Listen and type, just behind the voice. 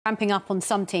ramping up on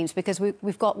some teams because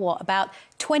we've got, what, about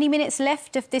 20 minutes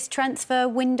left of this transfer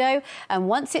window, and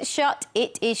once it's shut,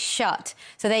 it is shut.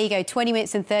 So there you go, 20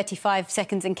 minutes and 35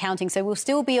 seconds and counting. So we'll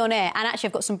still be on air. And actually,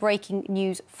 I've got some breaking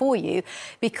news for you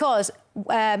because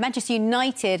Manchester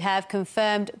United have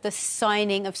confirmed the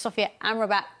signing of Sofia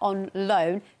Amrabat on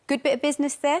loan. Good bit of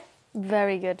business there?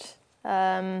 Very good.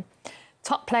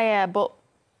 Top player, but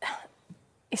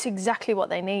it's exactly what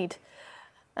they need.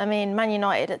 I mean, Man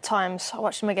United at times, I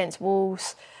watched them against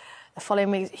Wolves the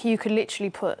following week, you could literally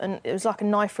put, it was like a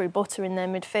knife through butter in their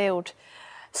midfield.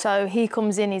 So he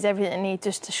comes in, he's everything they need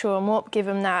just to shore them up, give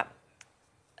them that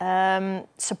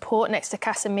support next to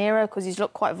Casemiro because he's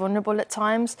looked quite vulnerable at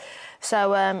times.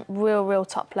 So real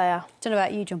top player. I don't know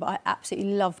about you, John, but I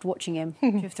absolutely loved watching him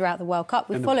throughout the World Cup.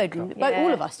 We followed him,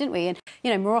 all of us, didn't we? And,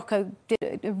 you know, Morocco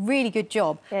did a really good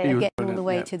job of getting all the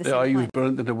way to the semi-final. He was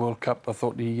brilliant in the World Cup. I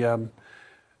thought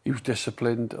he was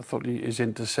disciplined. I thought his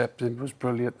intercepting was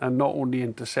brilliant. And not only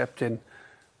intercepting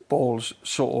balls,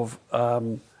 sort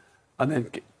of, and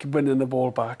then winning the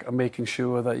ball back and making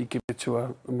sure that he give it to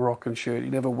a Moroccan shirt. He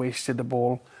never wasted the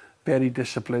ball. Very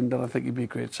disciplined, and I think he'd be a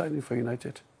great signing for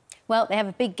United. Well, they have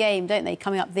a big game, don't they,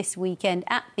 coming up this weekend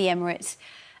at the Emirates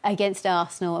against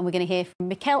Arsenal. And we're going to hear from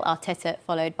Mikel Arteta,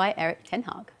 followed by Erik Ten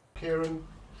Hag. Kieran,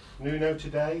 Nuno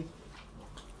today,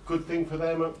 good thing for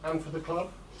them and for the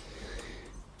club?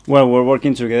 Well, we're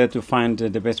working together to find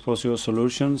the best possible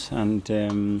solutions,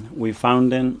 and we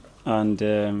found them, and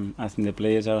I think the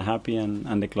players are happy,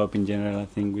 and the club in general. I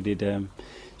think we did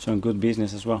some good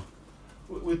business as well.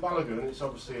 With Balogun, it's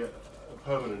obviously a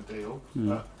permanent deal,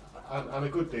 and a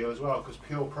good deal as well, because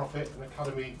pure profit, an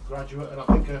academy graduate, and I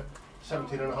think a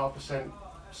 17.5%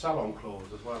 sell-on clause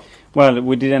as well. Well,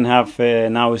 we didn't have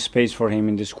now space for him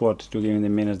in the squad to give him the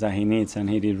minutes that he needs, and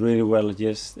he did really well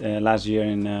last year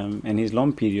in his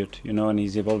long period, you know, and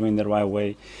he's evolving the right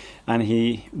way. And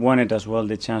he wanted as well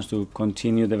the chance to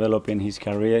continue developing his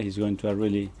career. He's going to a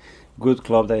really good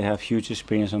club that have huge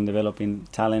experience on developing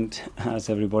talent, as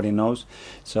everybody knows.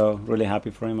 So really happy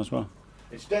for him as well.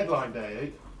 It's deadline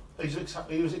day. Are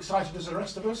you as excited as the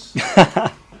rest of us?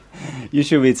 You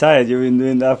should be tired. You've been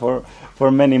doing that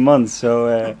for many months.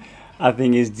 So I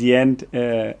think it's the end,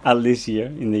 at least here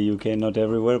in the UK, not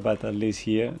everywhere, but at least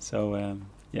here. So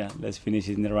yeah, let's finish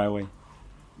it in the right way.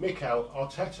 Mikel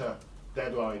Arteta,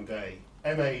 deadline day,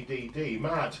 MADD,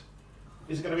 mad.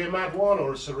 Is it going to be a mad one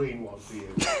or a serene one for you?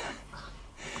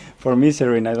 For me,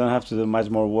 serene. I don't have to do much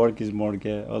more work. It's more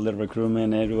all the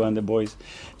recruitment, everyone, the boys,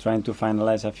 trying to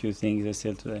finalize a few things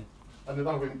still today. And there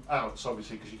have been outs,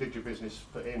 obviously, because you did your business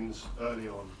for ins early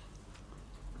on.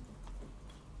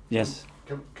 Yes.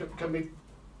 Can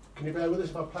you bear with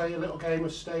us if I play a little game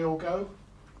of stay or go?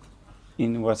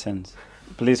 In what sense?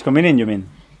 Please come in, you mean?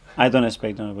 I don't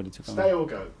expect anybody to come in. Stay or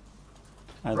go?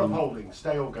 Rob Holding,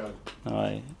 stay or go?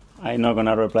 No, I'm not going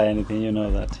to reply anything, you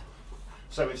know that.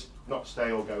 So it's not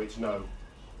stay or go, it's no?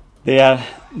 There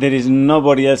is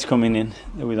nobody else coming in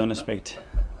that we don't expect.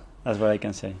 That's what I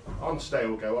can say. On stay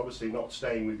or go, obviously not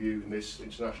staying with you in this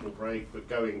international break, but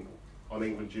going on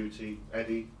England duty,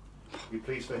 Eddie, you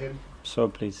pleased for him? So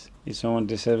pleased. If someone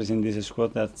deserves in this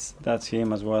squad, that's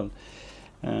him as well.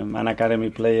 An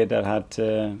academy player that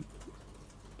had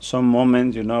some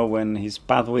moments, you know, when his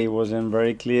pathway wasn't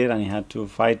very clear and he had to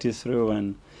fight it through.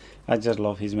 And I just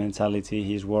love his mentality,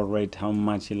 his work rate, how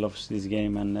much he loves this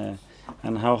game, and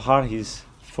how hard he's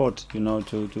fought, you know,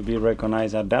 to be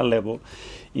recognized at that level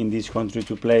in this country.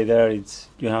 To play there,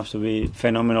 you have to be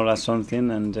phenomenal at something,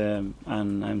 and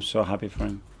I'm so happy for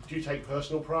him. Do you take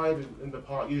personal pride in the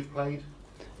part you've played?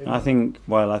 I think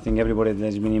everybody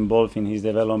that's been involved in his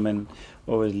development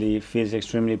obviously feels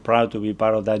extremely proud to be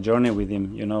part of that journey with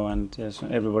him, you know, and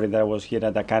everybody that was here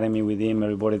at the academy with him,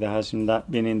 everybody that has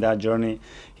been in that journey,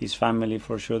 his family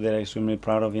for sure, they're extremely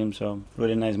proud of him. So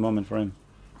really nice moment for him.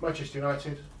 Manchester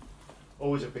United,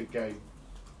 always a big game.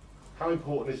 How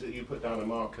important is it that you put down a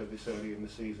marker this early in the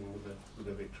season with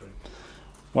a victory?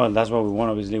 Well, that's what we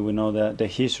want. Obviously, we know the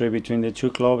history between the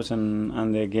two clubs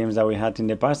and the games that we had in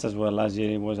the past as well. Last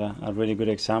year it was a really good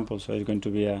example. So it's going to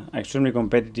be an extremely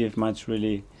competitive match,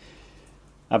 really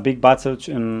a big battle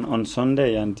on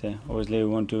Sunday, and obviously we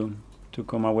want to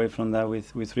come away from that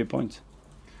with 3 points.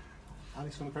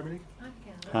 Alex from the Premier League.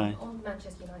 Hi. On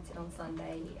Manchester United on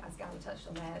Sunday, as Gary touched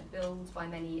on there, billed by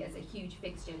many as a huge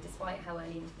fixture despite how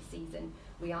early into the season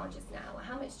we are just now.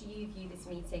 How much do you view this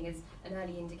meeting as an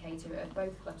early indicator of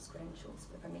both clubs' credentials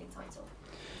for the Premier League title?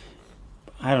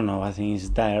 I don't know. I think it's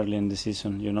that early in the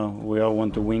season. You know, we all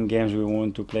want to win games. We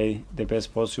want to play the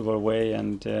best possible way,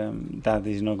 and that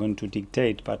is not going to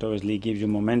dictate. But obviously, it gives you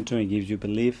momentum. It gives you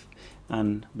belief,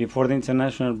 And before the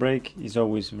international break, it's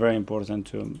always very important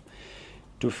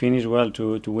to finish well,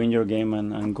 to win your game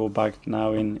and go back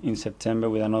now in September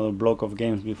with another block of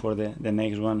games before the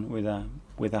next one with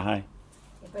a high.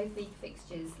 Yeah, both league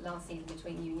fixtures last season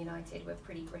between you and United were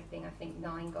pretty gripping. I think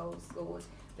 9 goals scored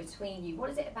between you.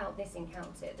 What is it about this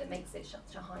encounter that makes it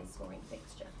such a high-scoring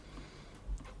fixture?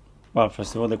 Well,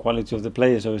 first of all, the quality of the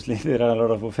players. Obviously, there are a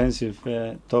lot of offensive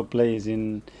top players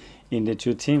in the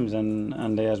two teams,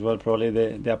 and they as well probably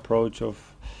the approach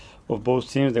of both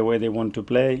teams, the way they want to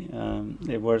play.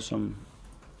 There were some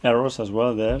errors as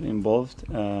well there involved,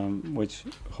 which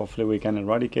hopefully we can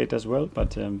eradicate as well.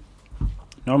 But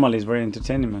normally it's very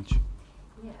entertaining match.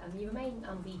 Yeah, you remain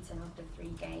unbeaten after 3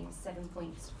 games, 7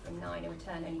 points from 9, a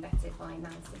return only bettered by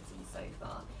Man City so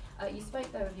far. You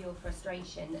spoke though of your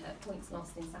frustration at points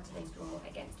lost in Saturday's draw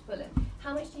against Fulham.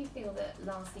 How much do you feel that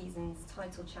last season's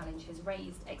title challenge has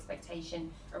raised expectation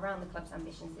around the club's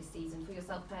ambitions this season for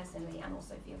yourself personally and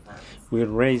also for your fans? We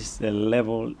raise the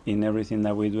level in everything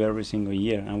that we do every single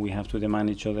year, and we have to demand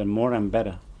each other more and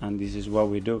better, and this is what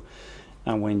we do.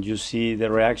 And when you see the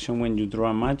reaction when you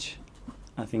draw a match,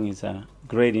 I think it's a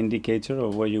great indicator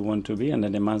of where you want to be and the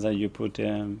demands that you put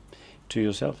to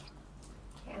yourself.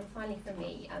 And finally for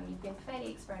me, you've been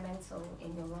fairly experimental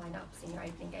in your lineups in your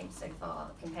opening games so far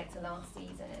compared to last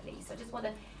season at least. So I just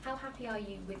wonder, how happy are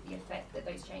you with the effect that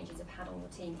those changes have had on your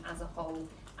team as a whole,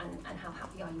 and how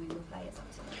happy are you with your players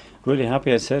up to now? Really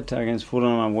happy. I said against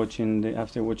Fulham,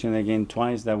 after watching the game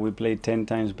twice, that we played 10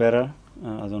 times better.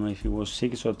 I don't know if it was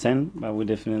 6 or 10, but we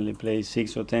definitely played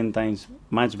 6 or 10 times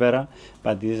much better.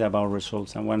 But this is about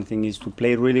results, and one thing is to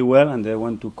play really well, and the other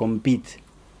one to compete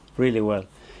really well.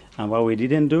 And what we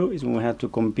didn't do is, when we had to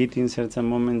compete in certain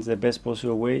moments the best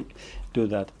possible way, do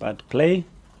that. But play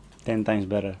 10 times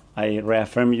better. I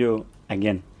reaffirm you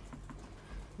again.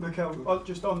 Mikel,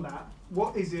 just on that,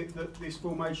 what is it that this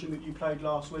formation that you played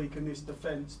last week and this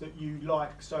defence that you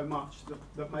like so much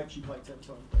that makes you play 10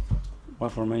 times better?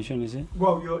 What formation is it?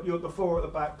 Well, you're the 4 at the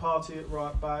back, Partey at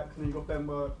right back, and then you've got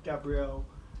Benwer, Gabriel,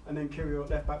 and then Kirill at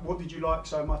left back. What did you like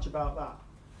so much about that?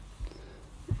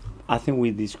 I think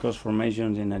we discussed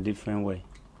formations in a different way.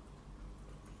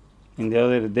 In the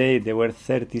other day, there were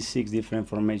 36 different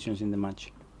formations in the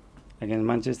match. Against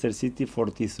Manchester City,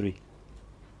 43.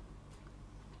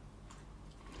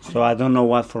 So I don't know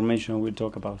what formation we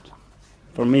talk about.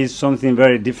 For me, it's something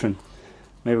very different.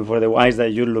 Maybe for the eyes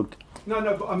that you look. No,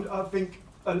 but I think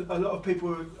a lot of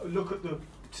people look at the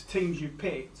teams you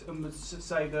picked and would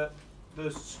say that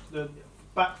the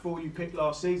back 4 you picked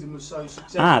last season was so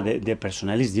successful. The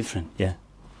personnel is different, yeah.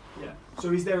 Yeah.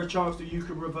 So is there a chance that you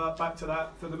could revert back to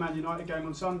that for the Man United game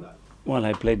on Sunday? Well,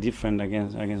 I played different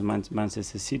against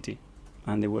Manchester City,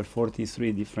 and there were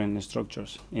 43 different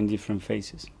structures in different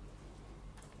phases.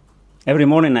 Every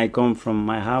morning I come from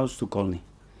my house to Colney.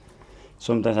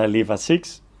 Sometimes I leave at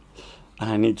 6, and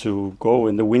I need to go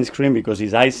in the windscreen because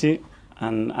it's icy,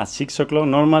 and at 6 o'clock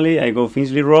normally I go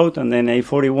Finchley Road and then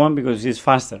A41 because it's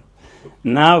faster.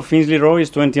 Now Finchley Road is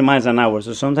 20 miles an hour,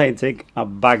 so sometimes I take a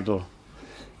back door.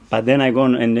 But then I go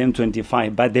on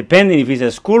M25. But depending if it's a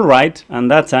school ride,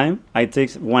 and that time I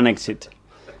take one exit.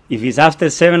 If it's after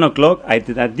 7 o'clock, I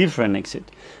take a different exit.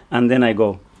 And then I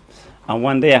go. And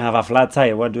one day I have a flat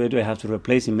tire. What do? I have to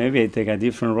replace it. Maybe I take a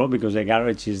different road because the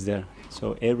garage is there.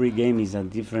 So every game is a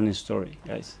different story,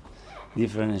 guys.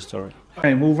 Different story.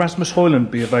 Okay, will Rasmus Højlund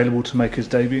be available to make his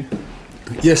debut?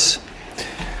 Yes.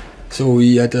 So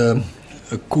we had a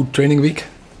good training week,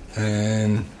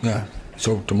 and yeah,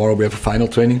 so tomorrow we have a final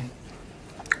training.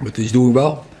 But he's doing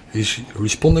well, he's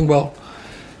responding well,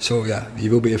 so yeah, he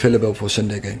will be available for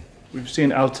Sunday game. We've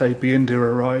seen Altay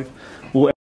Binder arrive.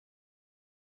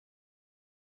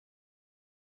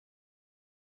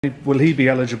 Will he be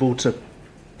eligible to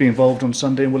be involved on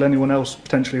Sunday, and will anyone else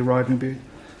potentially arrive and be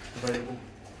available?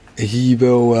 He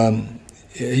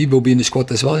will be in the squad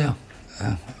as well, yeah.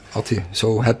 Altay,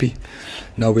 so happy.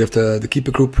 Now we have the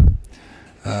keeper group.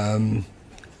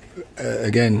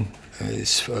 Again,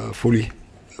 is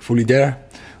fully there.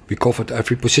 We covered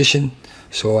every position,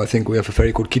 so I think we have a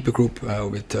very good keeper group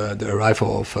with the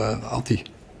arrival of Altay.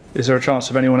 Is there a chance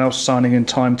of anyone else signing in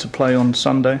time to play on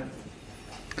Sunday?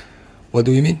 What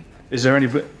do you mean? Is there any?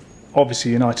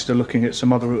 Obviously, United are looking at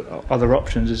some other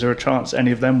options. Is there a chance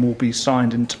any of them will be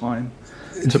signed in time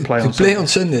to play on Sunday? On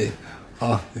Sunday?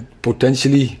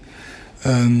 Potentially,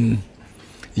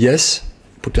 yes.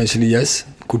 Potentially, yes.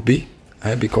 Could be,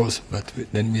 but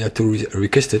then we have to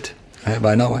request it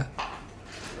by now.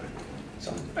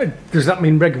 Does that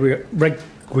mean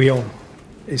Reguilón?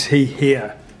 Is he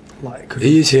here?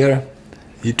 He is here.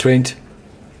 He trained.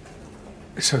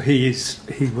 So he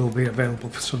will be available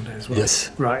for Sunday as well?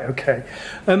 Yes. Right, okay.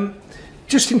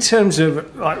 Just in terms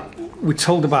of, like, we're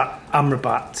told about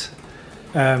Amrabat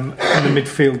and the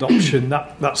midfield option,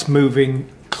 that's moving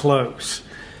close.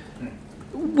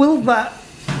 Will that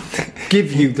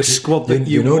give you the squad that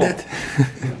you know want? that?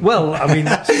 Well, I mean,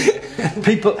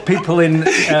 people in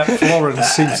Florence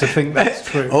seem to think that's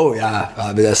true. Oh yeah,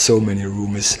 but there's so many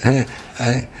rumours.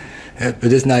 But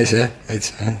it's nice, eh?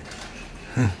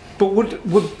 But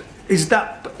is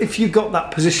that, if you got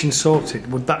that position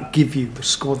sorted, would that give you the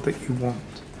squad that you want?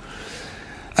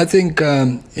 I think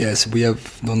yes, we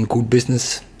have done good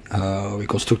business. We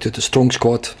constructed a strong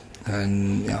squad,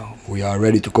 and we are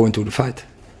ready to go into the fight.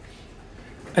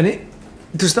 And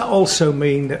does that also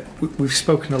mean that we've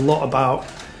spoken a lot about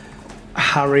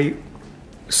Harry,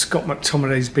 Scott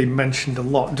McTominay's been mentioned a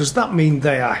lot. Does that mean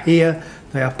they are here,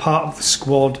 they are part of the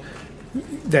squad,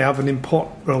 they have an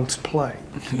important role to play?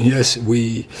 Yes,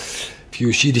 if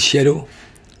you see the shadow,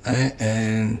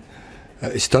 and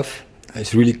it's tough,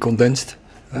 it's really condensed.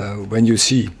 When you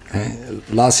see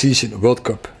last season, World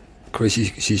Cup, crazy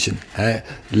season,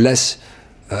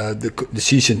 the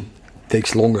season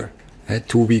takes longer.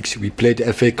 2 weeks, we played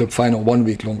the FA Cup final 1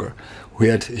 week longer. We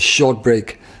had a short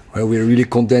break where we really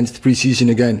condensed pre-season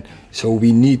again. So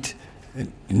we need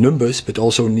numbers, but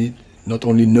also need not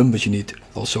only numbers. You need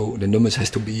also the numbers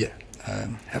have to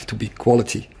be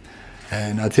quality.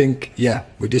 And I think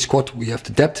with this squad we have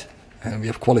the depth and we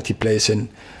have quality players in,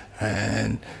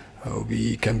 and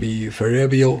we can be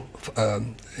variable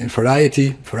in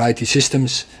variety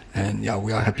systems, and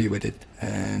we are happy with it.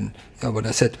 And what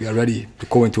I said, we are ready to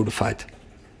go into the fight.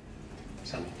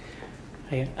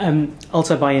 Hey,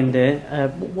 also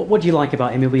Bayındır, what do you like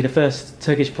about him? He'll be the first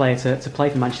Turkish player to play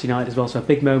for Manchester United as well, so a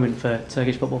big moment for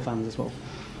Turkish football fans as well.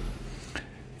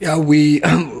 Yeah, we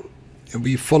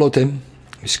followed him,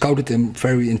 we scouted him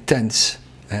very intense,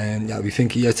 and we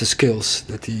think he has the skills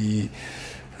that he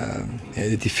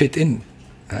fit in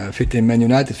Man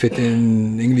United, fit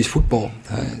in English football,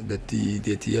 that he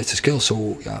has the skills. So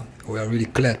we are really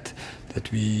glad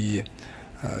that we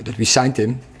signed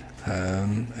him,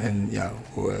 and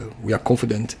we are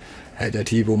confident that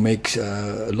he will make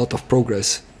a lot of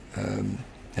progress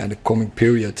in the coming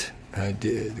period,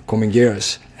 the coming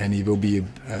years, and he will be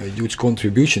a huge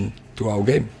contribution to our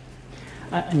game.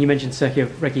 And you mentioned Sergio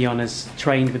Reguilón has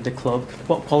trained with the club.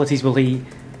 What qualities will he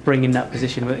bring in that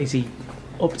position? Is he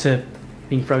up to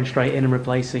being thrown straight in and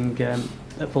replacing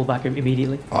at fullback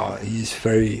immediately? He is a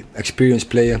very experienced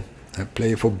player, a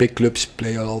player for big clubs,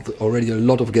 play already a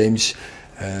lot of games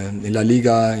in La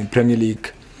Liga, in Premier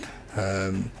League.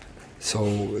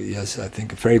 So yes, I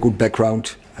think a very good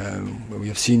background. We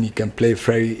have seen he can play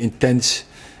very intense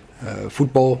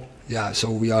football.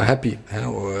 So we are happy.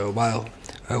 While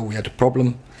we had a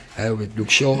problem with Luke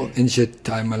Shaw injured,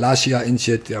 Malacia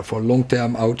injured, for a long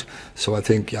time out. So I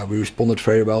think we responded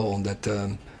very well on that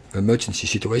emergency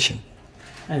situation.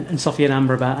 And Sofian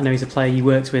Amrabat, I know he's a player you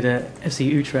worked with at FC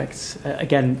Utrecht.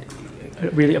 Again,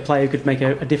 really a player who could make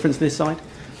a difference this side?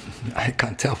 I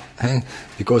can't tell,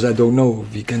 because I don't know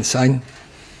if we can sign.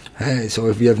 So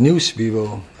if we have news, we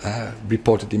will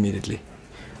report it immediately.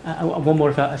 One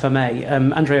more, if I may.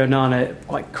 Andre Onana,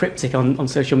 quite cryptic on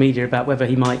social media about whether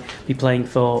he might be playing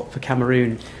for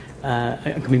Cameroon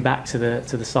and coming back to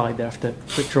the side there after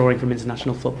withdrawing from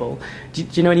international football. Do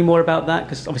you know any more about that?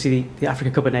 Because obviously the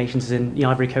Africa Cup of Nations is in the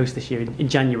Ivory Coast this year in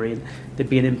January, and there'd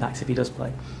be an impact if he does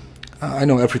play. I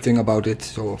know everything about it,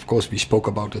 so of course we spoke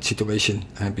about that situation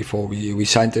before we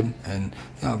signed him, and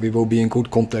we will be in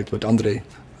good contact with Andre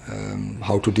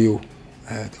how to deal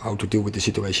with the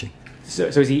situation. So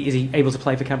is he able to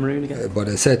play for Cameroon again? But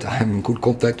I said I'm in good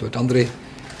contact with Andre,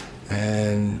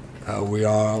 and we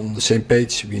are on the same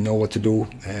page. We know what to do,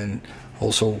 and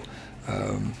also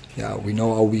we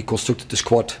know how we constructed the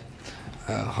squad,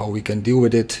 how we can deal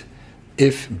with it.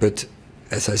 But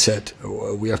as I said,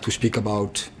 we have to speak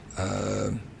about,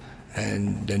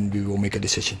 and then we will make a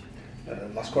decision.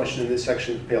 Last question in this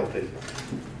section, PLP.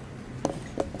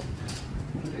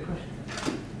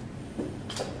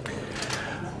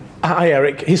 Hi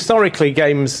Eric, historically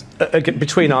games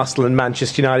between Arsenal and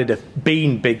Manchester United have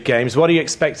been big games. What are you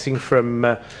expecting from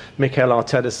Mikel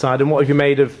Arteta's side, and what have you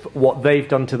made of what they've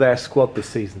done to their squad this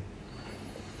season?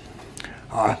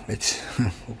 It's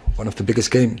one of the biggest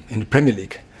games in the Premier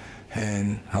League,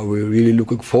 and how we're really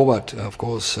looking forward, of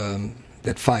course,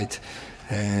 that fight,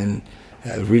 and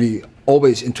really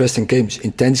always interesting games,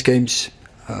 intense games.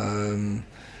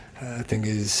 I think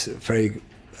it's very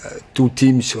two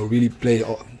teams who really play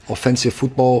offensive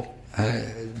football,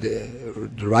 the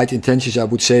right intentions, I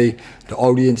would say. The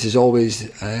audience is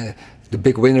always the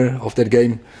big winner of that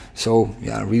game. So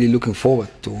yeah, really looking forward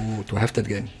to have that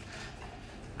game.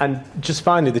 And just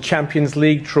finally, the Champions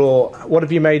League draw. What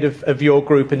have you made of your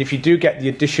group? And if you do get the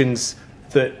additions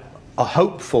that are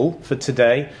hopeful for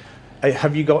today,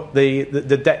 have you got the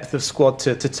depth of squad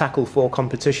to tackle 4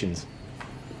 competitions?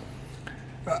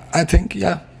 I think,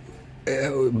 yeah.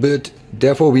 But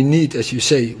therefore we need, as you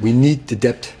say, we need the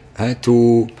depth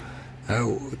to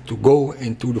go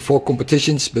into the 4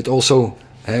 competitions, but also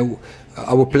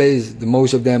our players, the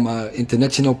most of them are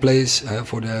international players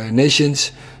for the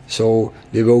nations, so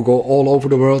they will go all over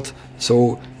the world.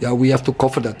 So yeah, we have to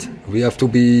cover that. We have to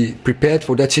be prepared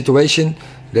for that situation,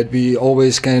 that we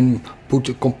always can put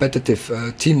a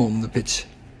competitive team on the pitch.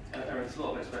 It's a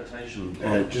lot of expectation.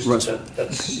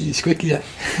 Just quickly, yeah.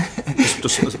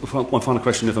 just one final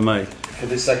question, if I may. For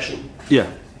this section? Yeah.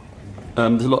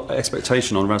 There's a lot of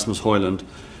expectation on Rasmus Højlund.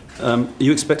 Are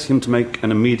you expecting him to make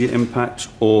an immediate impact,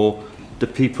 or do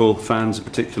people, fans in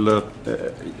particular,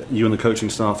 you and the coaching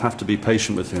staff, have to be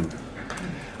patient with him?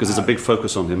 Because there's a big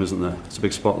focus on him, isn't there? It's a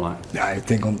big spotlight. Yeah, I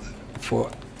think for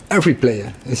every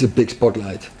player, it's a big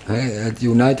spotlight. At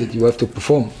United, you have to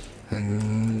perform.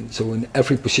 And so in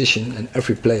every position and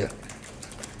every player.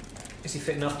 Is he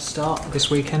fit enough to start this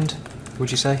weekend,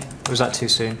 would you say? Or is that too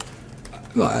soon?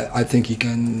 Well, I think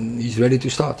he's ready to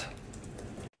start.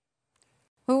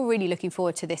 We're really looking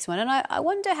forward to this one. And I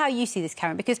wonder how you see this,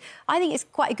 Karen, because I think it's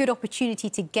quite a good opportunity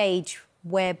to gauge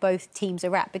where both teams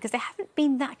are at, because they haven't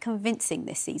been that convincing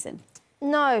this season.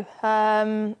 No.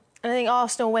 I think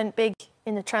Arsenal went big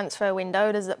in the transfer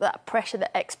window. There's that pressure,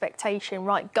 that expectation,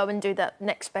 right, go and do that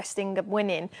next best thing of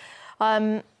winning.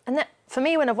 And that, for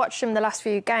me, when I've watched them the last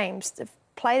few games, they've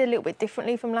played a little bit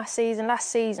differently from last season. Last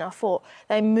season, I thought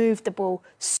they moved the ball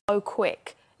so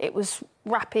quick. It was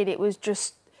rapid. It was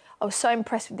just... I was so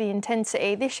impressed with the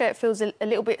intensity. This year it feels a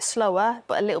little bit slower,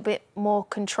 but a little bit more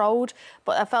controlled.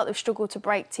 But I felt they've struggled to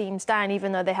break teams down,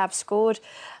 even though they have scored.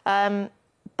 But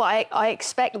I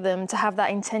expect them to have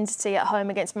that intensity at home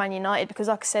against Man United, because,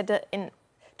 like I said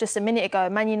just a minute ago,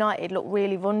 Man United looked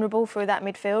really vulnerable through that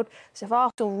midfield. So if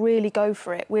Arsenal really go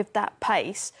for it with that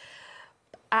pace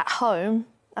at home,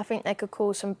 I think they could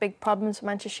cause some big problems for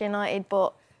Manchester United.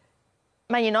 But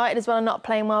Man United as well are not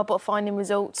playing well, but finding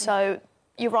results. So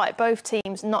you're right, both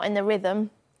teams not in the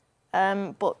rhythm,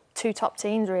 but 2 top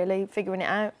teams really figuring it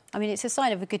out. I mean, it's a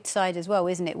sign of a good side as well,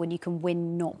 isn't it, when you can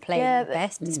win not playing the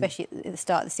best, especially at the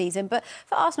start of the season. But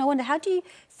for Arsenal, I wonder, how do you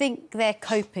think they're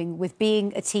coping with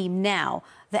being a team now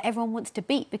that everyone wants to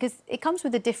beat? Because it comes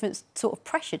with a different sort of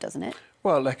pressure, doesn't it?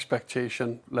 Well,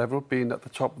 expectation level, being at the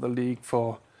top of the league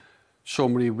for so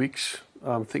many weeks.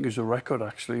 I think it was a record,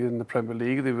 actually, in the Premier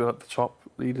League. They were at the top,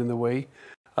 leading the way.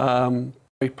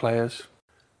 Great players.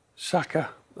 Saka,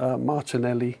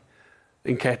 Martinelli,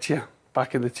 Nketiah,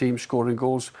 back in the team, scoring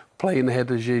goals, playing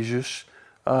ahead of Jesus.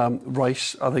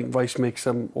 Rice, I think Rice makes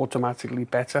them automatically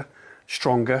better,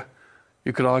 stronger.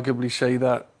 You could arguably say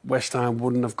that West Ham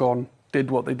wouldn't have did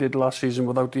what they did last season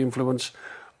without the influence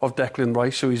of Declan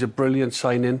Rice, so he's a brilliant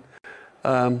signing.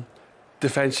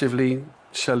 Defensively,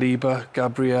 Saliba,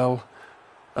 Gabriel,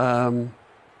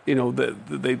 you know,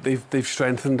 they've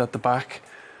strengthened at the back.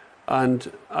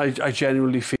 And I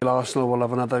genuinely feel Arsenal will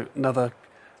have another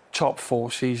top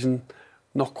 4 season.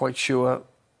 Not quite sure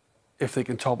if they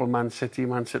can topple Man City.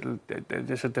 Man City, they're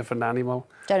just a different animal.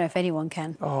 Don't know if anyone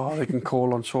can. Oh, they can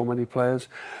call on so many players.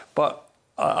 But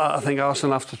I think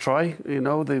Arsenal have to try. You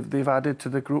know, they've added to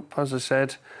the group, as I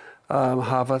said,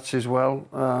 Havertz as well.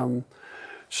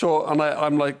 So, and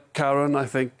I'm like Karen, I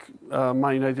think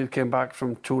Man United came back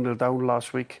from 2-0 down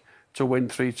last week to win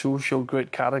 3-2, showed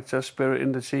great character, spirit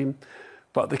in the team,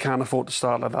 but they can't afford to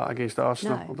start like that against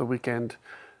Arsenal on the weekend.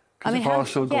 I mean,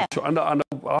 Arsenal I know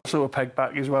Arsenal were pegged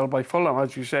back as well by Fulham,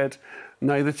 as you said.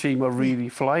 Neither team are really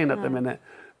flying at the minute,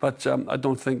 but I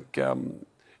don't think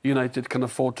United can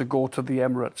afford to go to the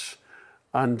Emirates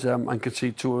and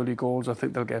concede 2 early goals. I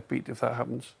think they'll get beat if that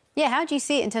happens. Yeah, how do you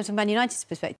see it in terms of Man United's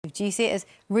perspective? Do you see it as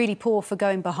really poor for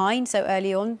going behind so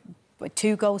early on,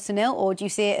 2-0, or do you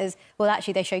see it as, well,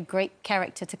 actually they showed great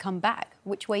character to come back?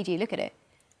 Which way do you look at it?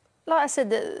 Like I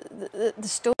said, the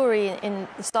story in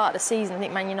the start of the season, I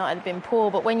think Man United have been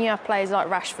poor, but when you have players like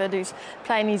Rashford, who's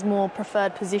playing his more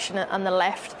preferred position on the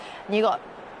left, and you've got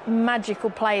magical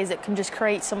players that can just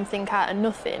create something out of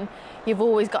nothing, you've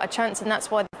always got a chance, and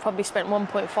that's why they've probably spent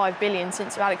 1.5 billion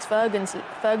since Alex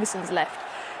Ferguson's left.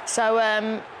 So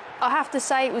I have to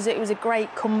say it was a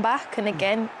great comeback, and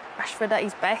again, Rashford at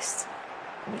his best.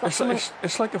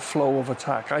 It's like a flow of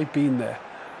attack. I've been there.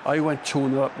 I went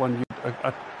 2-0 up one year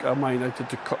at Man United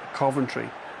to Coventry,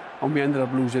 and we ended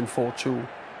up losing 4-2.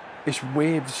 it's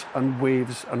waves and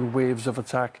waves and waves of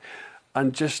attack.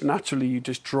 And just naturally, you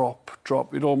just drop.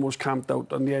 You'd almost camped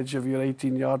out on the edge of your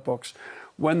 18-yard box.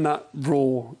 When that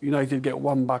row, United get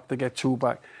one back, they get two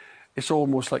back, it's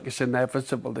almost like it's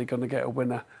inevitable they're going to get a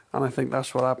winner. And I think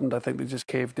that's what happened. I think they just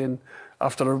caved in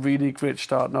after a really great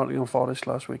start at Nottingham Forest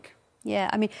last week.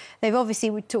 Yeah, I mean, they've obviously,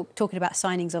 we're talking about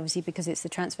signings, obviously, because it's the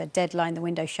transfer deadline. The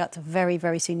window shuts very,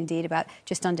 very soon indeed, about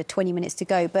just under 20 minutes to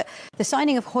go. But the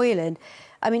signing of Højlund,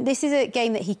 I mean, this is a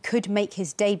game that he could make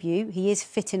his debut. He is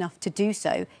fit enough to do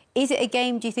so. Is it a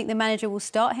game, do you think the manager will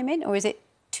start him in, or is it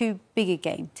too big a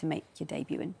game to make your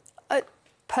debut in?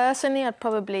 Personally, I'd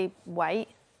probably wait.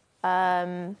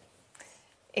 For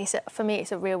me,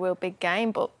 it's a real big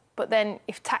game. But then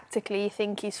if tactically you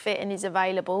think he's fit and he's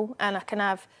available, and I can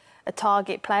have a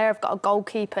target player, I've got a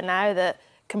goalkeeper now that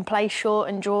can play short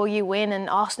and draw you in, and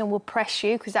Arsenal will press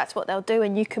you because that's what they'll do,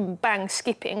 and you can bang,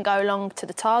 skip it and go long to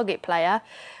the target player.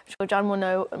 I'm sure John will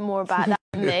know more about that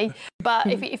than me. But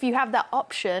if you have that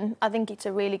option, I think it's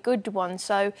a really good one.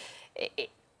 So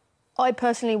I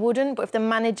personally wouldn't, but if the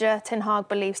manager, Ten Hag,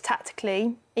 believes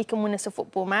tactically he can win us a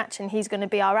football match and he's going to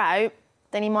be our out,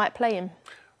 then he might play him.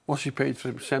 What's he paid for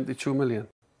him? 72 million?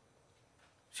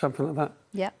 Something like that?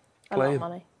 Yeah. A lot of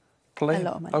money. A lot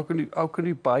of money. How can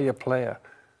you buy a player?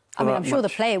 I mean, I'm sure the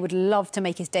player would love to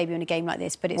make his debut in a game like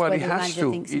this, but it's whether the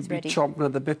manager thinks he's ready. He'd be chomping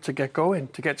at the bit to get going,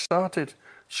 to get started.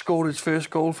 Score his first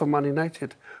goal for Man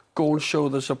United. Go and show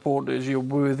the supporters you're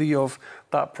worthy of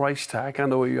that price tag. I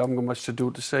know you haven't got much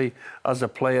to say as a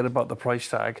player about the price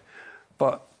tag,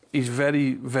 but he's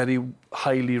very, very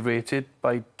highly rated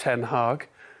by Ten Hag.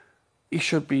 He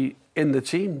should be in the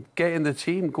team. Get in the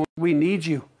team. Go. We need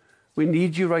you. We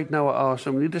need you right now at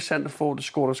Arsenal. We need a centre-forward to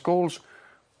score us goals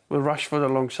with Rashford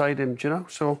alongside him, do you know?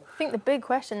 So I think the big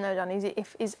question, though, John,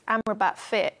 is MRBEAR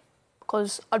fit?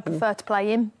 Because I'd prefer to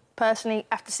play him, personally,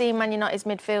 after seeing Man United's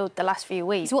midfield the last few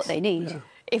weeks. It's what they need. Yeah.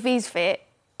 If he's fit,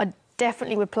 I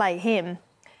definitely would play him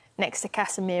next to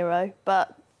Casemiro,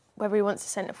 but whether he wants a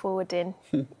centre-forward in,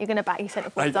 you're going to back your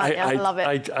centre-forwards, aren't you? I love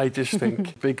it. I just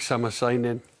think big summer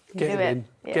signing. Get him in.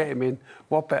 Yeah. Get him in.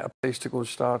 What better place to go and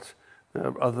start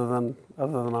other than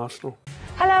Arsenal?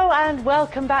 Hello and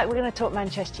welcome back. We're going to talk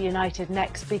Manchester United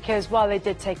next, because while they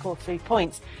did take all 3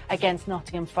 points against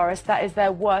Nottingham Forest, that is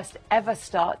their worst ever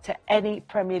start to any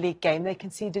Premier League game. They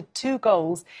conceded 2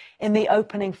 goals in the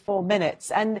opening 4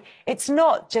 minutes, and it's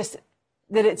not just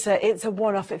that it's a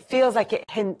one-off. It feels like it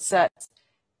hints at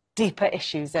deeper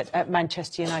issues at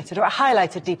Manchester United, or it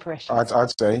highlighted deeper issues.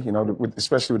 I'd say,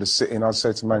 especially with the sit-in, I'd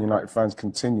say to Man United fans,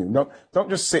 continue. Don't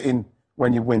just sit in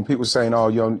when you win. People saying, oh,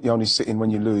 you only sit in when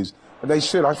you lose. But they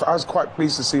should. I was quite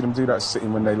pleased to see them do that sit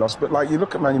in when they lost. But, you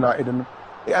look at Man United and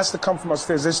it has to come from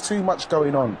upstairs. There's too much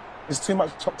going on. There's too much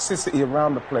toxicity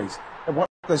around the place. And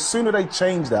the sooner they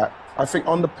change that, I think,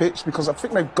 on the pitch, because I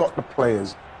think they've got the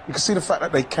players. You can see the fact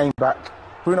that they came back.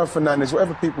 Bruno Fernandes,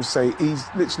 whatever people say, he's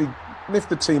literally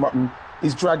lifted the team up and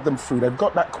he's dragged them through. They've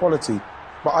got that quality.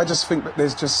 But I just think that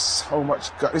there's just so much...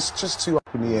 It's just too up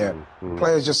in the air.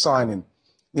 Players just signing.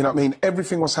 You know what I mean?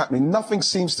 Everything was happening. Nothing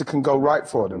seems to can go right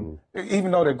for them.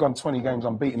 Even though they've gone 20 games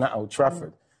unbeaten at Old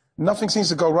Trafford. Nothing seems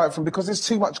to go right for them because there's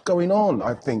too much going on,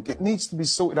 I think. It needs to be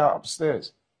sorted out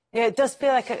upstairs. Yeah, it does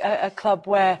feel like a club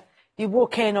where you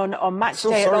walk in on match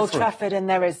day at Old Trafford and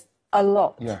there is a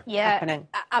lot happening.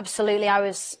 Absolutely.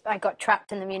 I got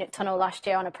trapped in the Munich tunnel last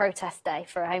year on a protest day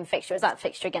for a home fixture. It was that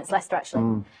fixture against Leicester,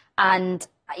 actually. And,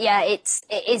 yeah, it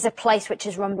is a place which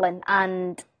is rumbling,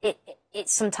 and it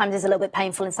sometimes is a little bit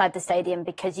painful inside the stadium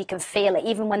because you can feel it,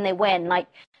 even when they win.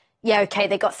 OK,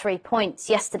 they got 3 points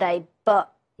yesterday,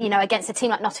 but, against a team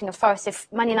like Nottingham Forest,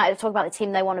 if Man United talk about the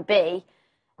team they want to be,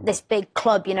 this big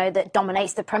club, that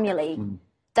dominates the Premier League,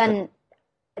 then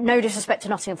no disrespect to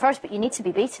Nottingham Forest, but you need to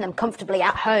be beating them comfortably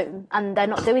at home, and they're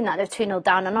not doing that. They're 2-0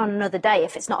 down, and on another day,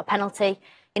 if it's not a penalty,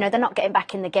 they're not getting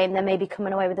back in the game. They're maybe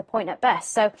coming away with a point at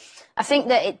best. So I think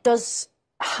that it does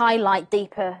highlight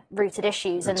deeper rooted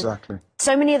issues, and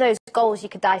so many of those goals you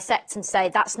could dissect and say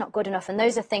that's not good enough, and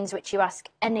those are things which you ask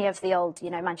any of the old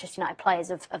Manchester United players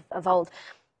of old,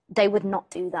 they would not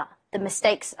do that. The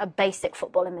mistakes are basic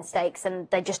footballing mistakes, and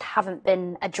they just haven't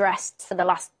been addressed for the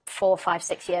last 4, 5,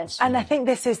 6 years. And I think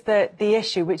this is the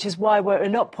issue, which is why we're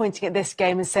not pointing at this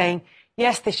game and saying,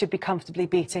 yes, they should be comfortably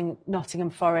beating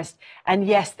Nottingham Forest, and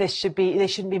yes, they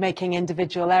shouldn't be making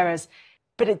individual errors.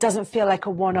 But it doesn't feel like a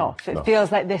one-off. It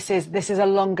feels like this is a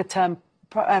longer-term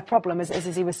problem,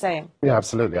 as he was saying. Yeah,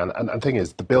 absolutely. And the thing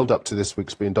is, the build-up to this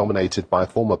week's been dominated by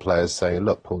former players saying,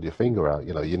 look, pull your finger out,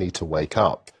 you need to wake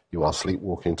up. you are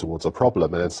sleepwalking towards a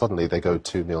problem, and then suddenly they go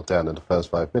 2-0 down in the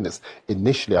first 5 minutes.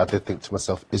 Initially, I did think to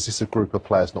myself, is this a group of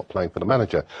players not playing for the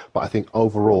manager? But I think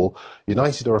overall,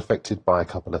 United are affected by a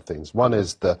couple of things. One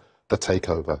is the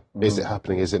takeover. Is it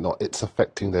happening? Is it not? It's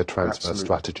affecting their transfer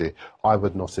strategy. I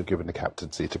would not have given the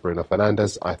captaincy to Bruno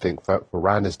Fernandes. I think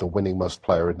Varane is the winning most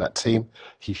player in that team.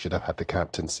 He should have had the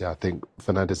captaincy. I think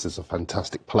Fernandes is a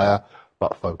fantastic player,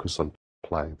 but focus on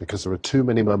playing, because there are too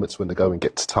many moments when the going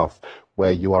gets tough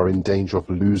where you are in danger of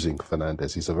losing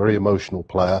Fernandes. He's a very emotional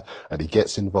player, and he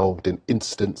gets involved in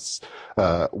incidents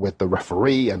with the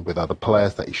referee and with other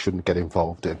players that he shouldn't get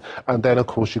involved in. And then, of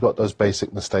course, you got those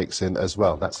basic mistakes in as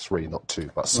well. That's 3, not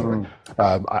 2, but sorry.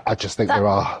 I just think there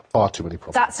are far too many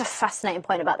problems. That's a fascinating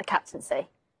point about the captaincy,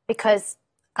 because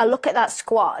I look at that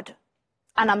squad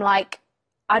and I'm like,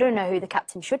 I don't know who the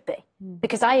captain should be,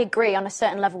 because I agree on a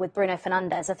certain level with Bruno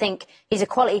Fernandes. I think he's a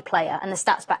quality player, and the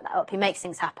stats back that up. He makes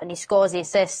things happen. He scores, he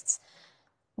assists.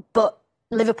 But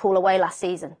Liverpool away last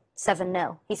season,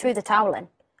 7-0. He threw the towel in.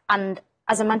 And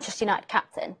as a Manchester United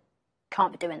captain,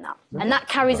 can't be doing that. And that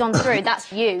carries on through.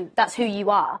 That's you. That's who you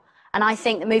are. And I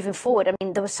think that moving forward, I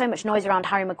mean, there was so much noise around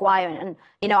Harry Maguire. And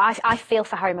you know, I feel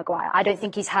for Harry Maguire. I don't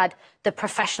think he's had the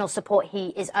professional support he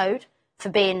is owed for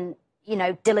being, you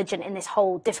know, diligent in this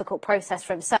whole difficult process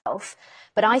for himself.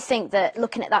 But I think that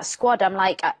looking at that squad, I'm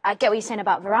like, I get what you're saying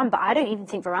about Varane, but I don't even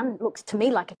think Varane looks to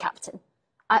me like a captain.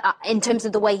 In terms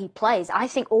of the way he plays, I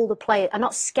think all the players are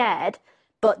not scared,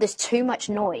 but there's too much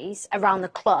noise around the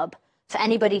club for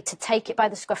anybody to take it by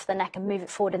the scruff of the neck and move it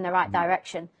forward in the right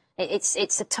direction.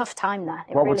 It's a tough time there.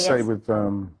 What I would say with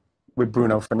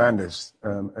Bruno Fernandes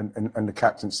and the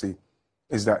captaincy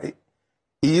is that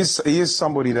he is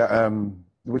somebody that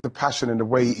with the passion and the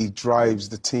way he drives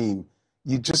the team,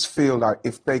 you just feel like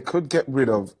if they could get rid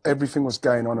of everything that's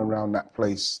going on around that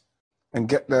place and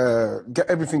get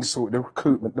everything sorted, the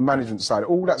recruitment, the management side,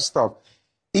 all that stuff,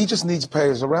 he just needs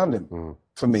players around him,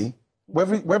 for me.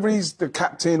 Whether he's the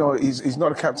captain or he's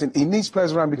not a captain, he needs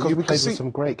players around, because we can see some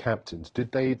great captains.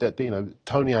 Did they? You know,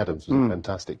 Tony Adams was a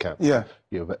fantastic captain. Yeah,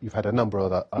 you've had a number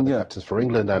of other captains for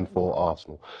England and for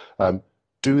Arsenal.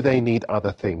 Do they need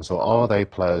other things, or are they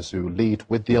players who lead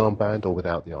with the armband or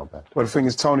without the armband? Well, the thing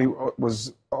is, Tony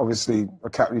was obviously a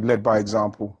captain, led by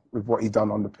example with what he done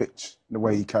on the pitch, the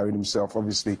way he carried himself.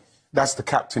 Obviously, that's the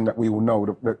captain that we all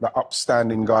know, the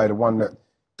upstanding guy, the one that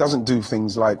doesn't do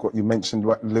things like what you mentioned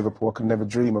at Liverpool. I could never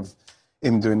dream of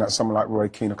him doing that. Someone like Roy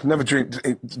Keane, I could never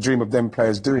dream of them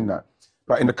players doing that.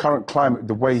 But in the current climate,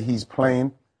 the way he's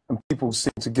playing, and people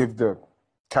seem to give the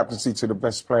captaincy to the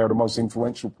best player, the most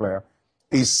influential player,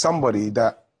 he's somebody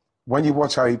that, when you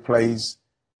watch how he plays,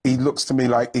 he looks to me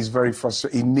like he's very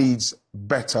frustrated. He needs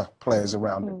better players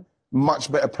around him,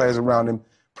 much better players around him,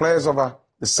 players of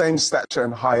the same stature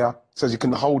and higher, so you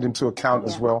can hold him to account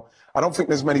as well. I don't think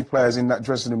there's many players in that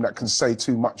dressing room that can say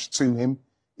too much to him,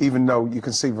 even though you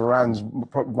can see Varane's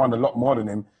won a lot more than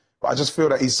him. But I just feel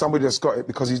that he's somebody that's got it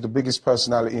because he's the biggest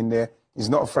personality in there. He's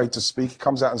not afraid to speak. He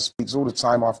comes out and speaks all the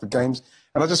time after games.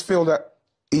 And I just feel that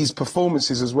his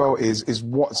performances as well is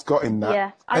what's got him that.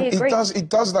 Yeah, I agree. He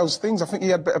does those things. I think he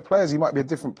had better players. He might be a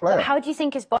different player. But how do you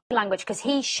think his body language? Because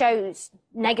he shows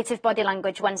negative body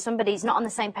language when somebody's not on the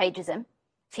same page as him.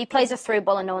 If he plays a through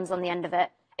ball and no one's on the end of it,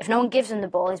 if no one gives him the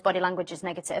ball, his body language is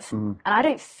negative. And I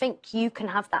don't think you can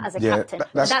have that as a captain.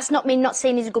 That's not me not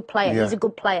saying he's a good player. He's a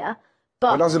good player.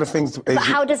 But those are the things. But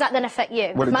how does that then affect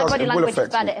you? Well, if my body language is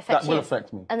bad, me. it affects you. That will you.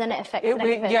 affect me. And then it affects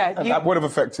that would have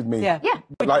affected me. Yeah.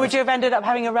 Would you have ended up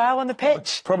having a row on the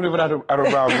pitch? Probably would have had a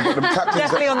row. The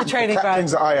Definitely on the training ground.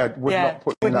 Captains that I had would not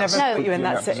put would never put you in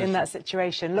that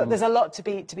situation. Look, there's a lot to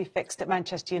be fixed at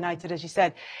Manchester United, as you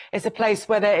said. It's a place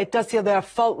where it does feel there are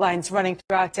fault lines running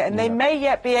throughout it, and they may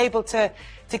yet be able to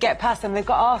get past them. They've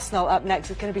got Arsenal up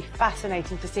next. It's going to be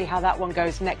fascinating to see how that one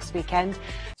goes next weekend.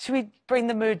 Should we bring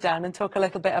the mood down and talk a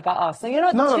little bit about Arsenal?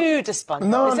 You're not too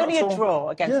despondent. No, it's only a draw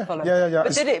against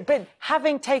Fulham. But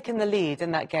having taken the lead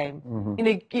in that game, you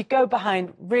know, you go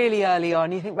behind really early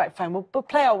on. You think, right, fine, we'll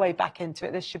play our way back into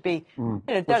it. This should be, you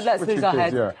know, let's lose our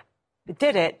head. We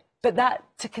did it, but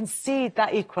to concede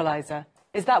that equaliser,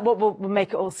 is that what will make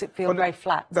it all feel very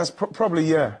flat? That's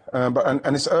probably, but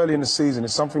it's early in the season.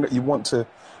 It's something that you want to,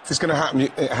 if it's going to happen,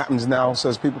 it happens now, so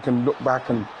as people can look back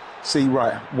and see,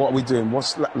 right, what are we doing?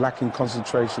 What's lacking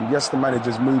concentration? Yes, the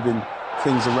manager's moving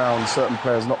things around, certain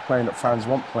players not playing that fans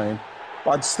want playing,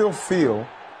 but I'd still feel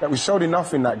that we showed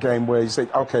enough in that game where you say,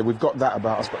 OK, we've got that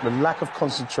about us, but the lack of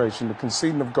concentration, the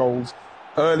conceding of goals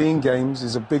early in games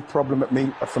is a big problem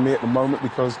for me at the moment,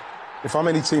 because if I'm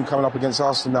any team coming up against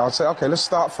Arsenal now, I'd say, OK, let's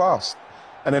start fast.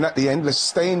 And then at the end, let's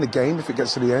stay in the game if it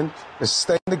gets to the end. Let's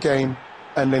stay in the game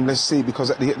and then let's see,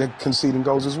 because they're conceding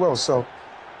goals as well. So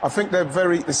I think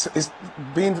they're it's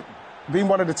being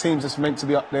one of the teams that's meant to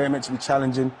be up there, meant to be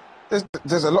challenging.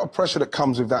 There's a lot of pressure that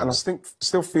comes with that, and I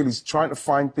still feel he's trying to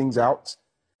find things out.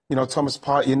 You know, Thomas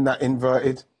Partey in that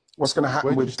inverted. What's going to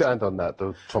happen? Where do you stand on that,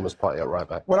 the Thomas Partey at right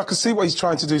back? Well, I can see what he's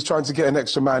trying to do. He's trying to get an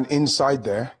extra man inside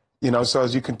there, you know, so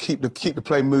as you can keep the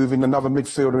play moving, another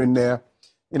midfielder in there,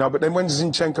 you know. But then when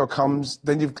Zinchenko comes,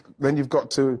 then you've got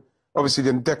to, obviously,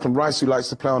 then Declan Rice, who likes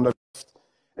to play on the left.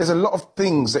 There's a lot of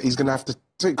things that he's going to have to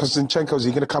do, because Zinchenko, is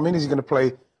he going to come in? Is he going to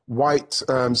play Wright,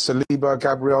 Saliba,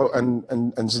 Gabriel, and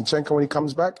Zinchenko when he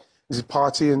comes back? Is it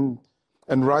Partey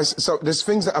and Rice? So there's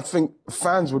things that I think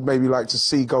fans would maybe like to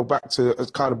see go back to a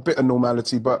kind of bit of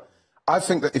normality. But I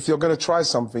think that if you're going to try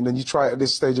something, then you try it at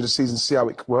this stage of the season, see how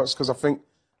it works. Because I think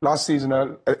last season,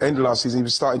 at the end of last season, he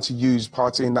was starting to use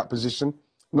Partey in that position.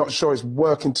 Not sure it's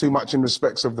working too much in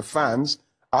respects of the fans.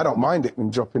 I don't mind it when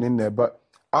dropping in there. But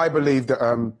I believe that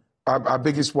our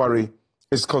biggest worry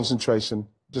is concentration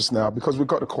just now, because we've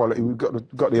got the quality, we've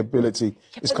got the ability.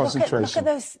 It's concentration. Look at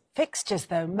those fixtures,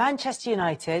 though. Manchester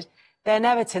United, then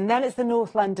Everton, then it's the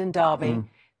North London derby,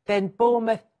 then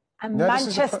Bournemouth and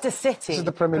Manchester City this is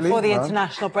the Premier before League, the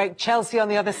international break. Chelsea on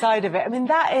the other side of it. I mean,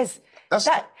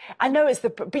 I know it's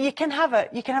but you can have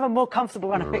a more comfortable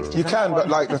run of fixtures. You can, but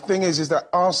like the thing is that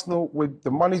Arsenal, with the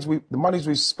monies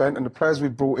we've spent and the players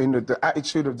we've brought in, the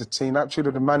attitude of the team, the attitude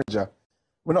of the manager,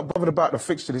 we're not bothered about the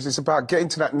fixtures. It's about getting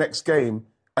to that next game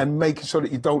and making sure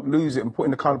that you don't lose it, and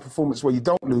putting the kind of performance where you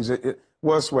don't lose it.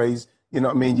 Worst ways, you know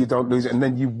what I mean, you don't lose it, and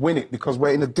then you win it, because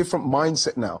we're in a different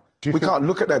mindset now. We can't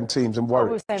look at them teams and worry.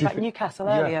 We were saying about Newcastle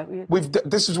earlier.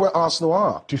 This is where Arsenal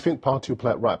are. Do you think Partey will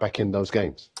play it right back in those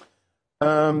games?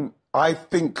 I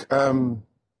think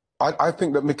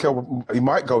that Mikel, he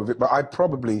might go with it, but I'd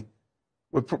probably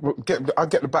I'd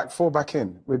get the back four back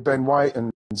in with Ben White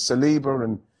and Saliba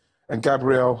and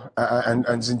Gabriel and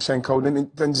Zinchenko.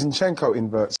 Then Zinchenko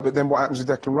inverts. But then what happens with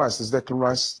Declan Rice? Does Declan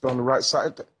Rice go on the right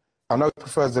side? I know he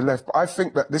prefers the left, but I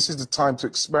think that this is the time to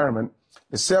experiment.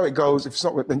 Let's see how it goes. If it's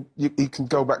not, then he can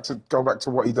go back to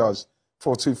what he does,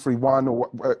 4-2-3-1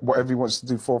 or whatever he wants to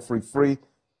do, 4-3-3.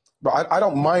 But I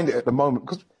don't mind it at the moment,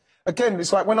 because again,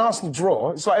 it's like when Arsenal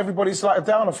draw, it's like it's like a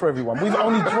downer for everyone. We've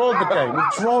only drawn the game.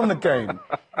 We've drawn the game.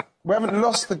 We haven't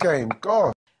lost the game.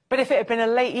 God. But if it had been a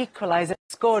late equaliser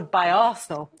scored by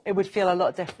Arsenal, it would feel a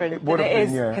lot different than it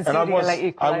is conceding a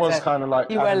late equaliser. I was kind of like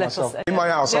having myself in my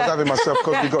house. I was having myself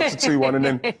because we got to 2-1 and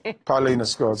then Paulina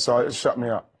scored, so it shut me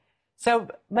up. So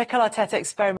Mikel Arteta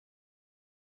experiment.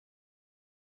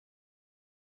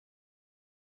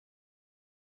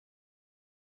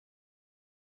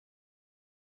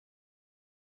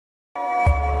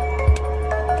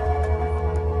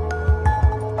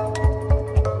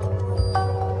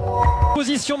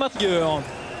 Position maintenant.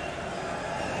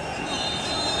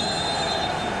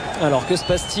 Alors que se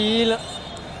passe-t-il?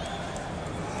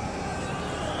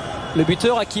 Le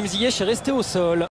buteur Hakim Ziyech est resté au sol.